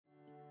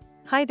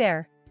Hi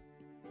there.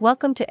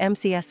 Welcome to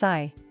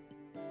MCSI.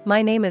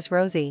 My name is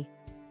Rosie.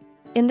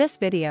 In this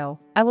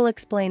video, I will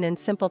explain in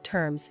simple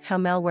terms how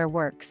malware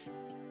works.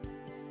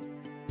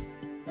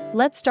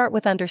 Let's start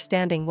with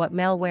understanding what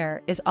malware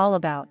is all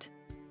about.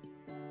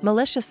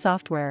 Malicious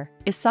software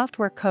is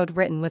software code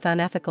written with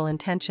unethical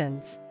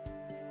intentions.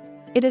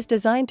 It is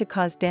designed to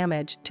cause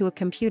damage to a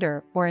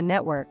computer or a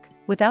network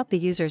without the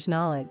user's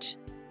knowledge.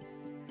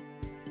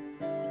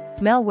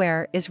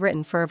 Malware is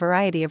written for a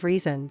variety of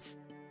reasons.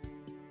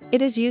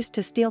 It is used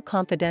to steal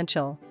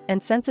confidential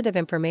and sensitive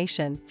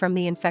information from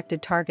the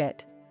infected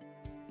target.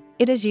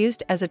 It is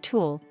used as a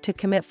tool to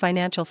commit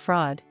financial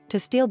fraud, to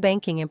steal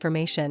banking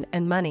information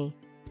and money.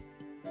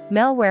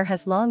 Malware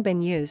has long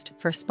been used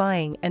for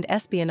spying and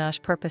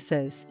espionage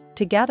purposes,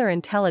 to gather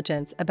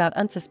intelligence about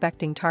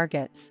unsuspecting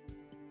targets.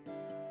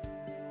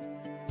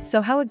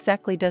 So how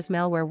exactly does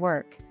malware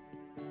work?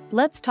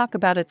 Let's talk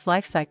about its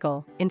life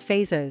cycle in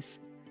phases.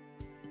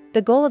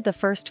 The goal of the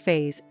first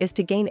phase is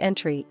to gain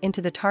entry into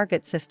the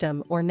target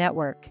system or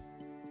network.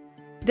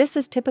 This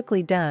is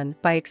typically done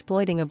by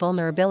exploiting a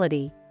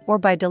vulnerability or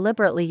by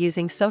deliberately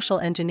using social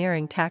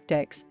engineering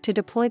tactics to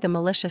deploy the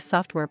malicious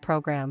software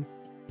program.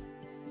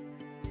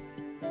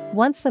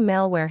 Once the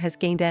malware has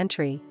gained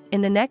entry,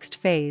 in the next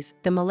phase,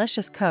 the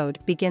malicious code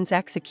begins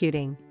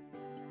executing.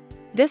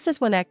 This is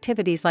when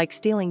activities like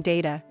stealing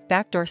data,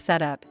 backdoor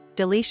setup,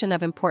 deletion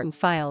of important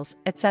files,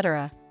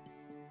 etc.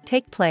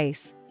 take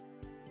place.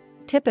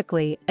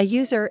 Typically, a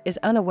user is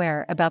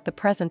unaware about the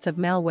presence of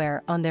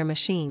malware on their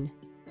machine.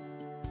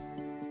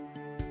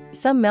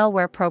 Some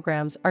malware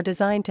programs are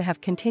designed to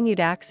have continued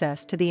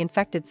access to the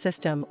infected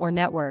system or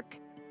network.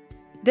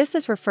 This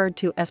is referred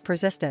to as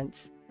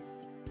persistence.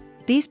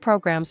 These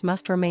programs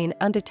must remain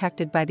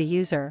undetected by the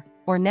user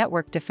or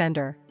network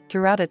defender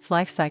throughout its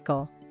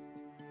lifecycle.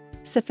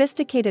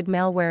 Sophisticated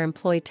malware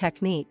employ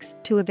techniques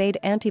to evade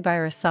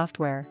antivirus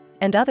software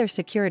and other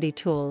security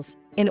tools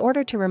in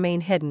order to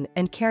remain hidden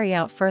and carry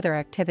out further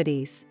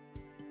activities.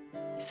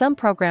 Some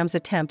programs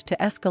attempt to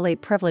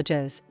escalate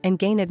privileges and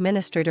gain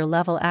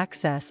administrator-level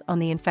access on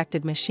the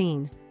infected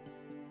machine.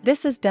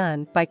 This is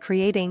done by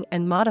creating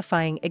and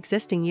modifying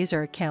existing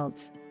user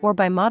accounts, or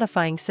by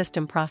modifying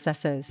system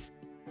processes.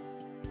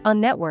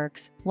 On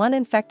networks, one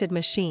infected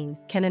machine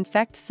can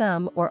infect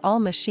some or all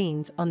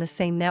machines on the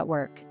same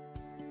network.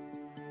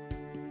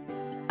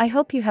 I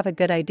hope you have a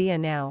good idea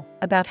now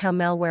about how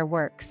malware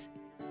works.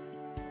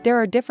 There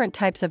are different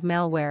types of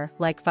malware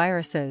like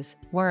viruses,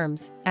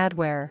 worms,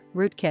 adware,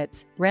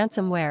 rootkits,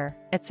 ransomware,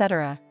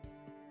 etc.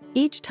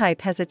 Each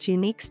type has its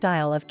unique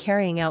style of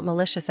carrying out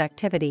malicious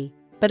activity,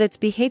 but its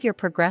behavior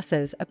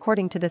progresses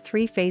according to the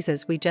three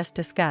phases we just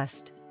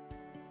discussed.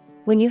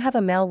 When you have a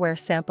malware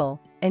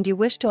sample, and you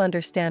wish to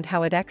understand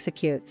how it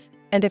executes,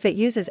 and if it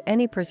uses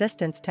any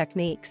persistence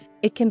techniques,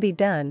 it can be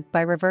done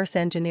by reverse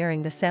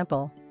engineering the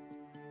sample.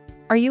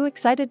 Are you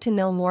excited to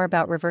know more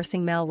about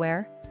reversing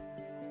malware?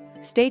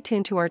 Stay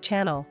tuned to our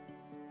channel.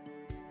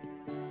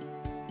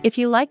 If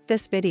you liked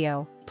this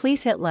video,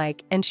 please hit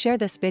like and share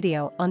this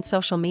video on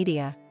social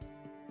media.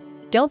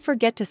 Don't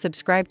forget to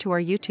subscribe to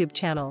our YouTube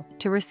channel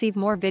to receive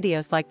more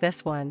videos like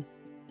this one.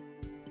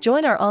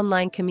 Join our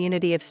online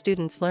community of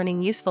students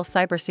learning useful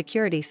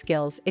cybersecurity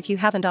skills if you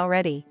haven't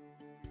already.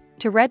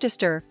 To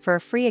register for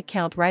a free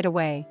account right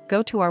away,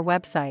 go to our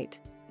website.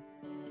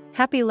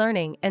 Happy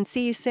learning and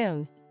see you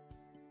soon!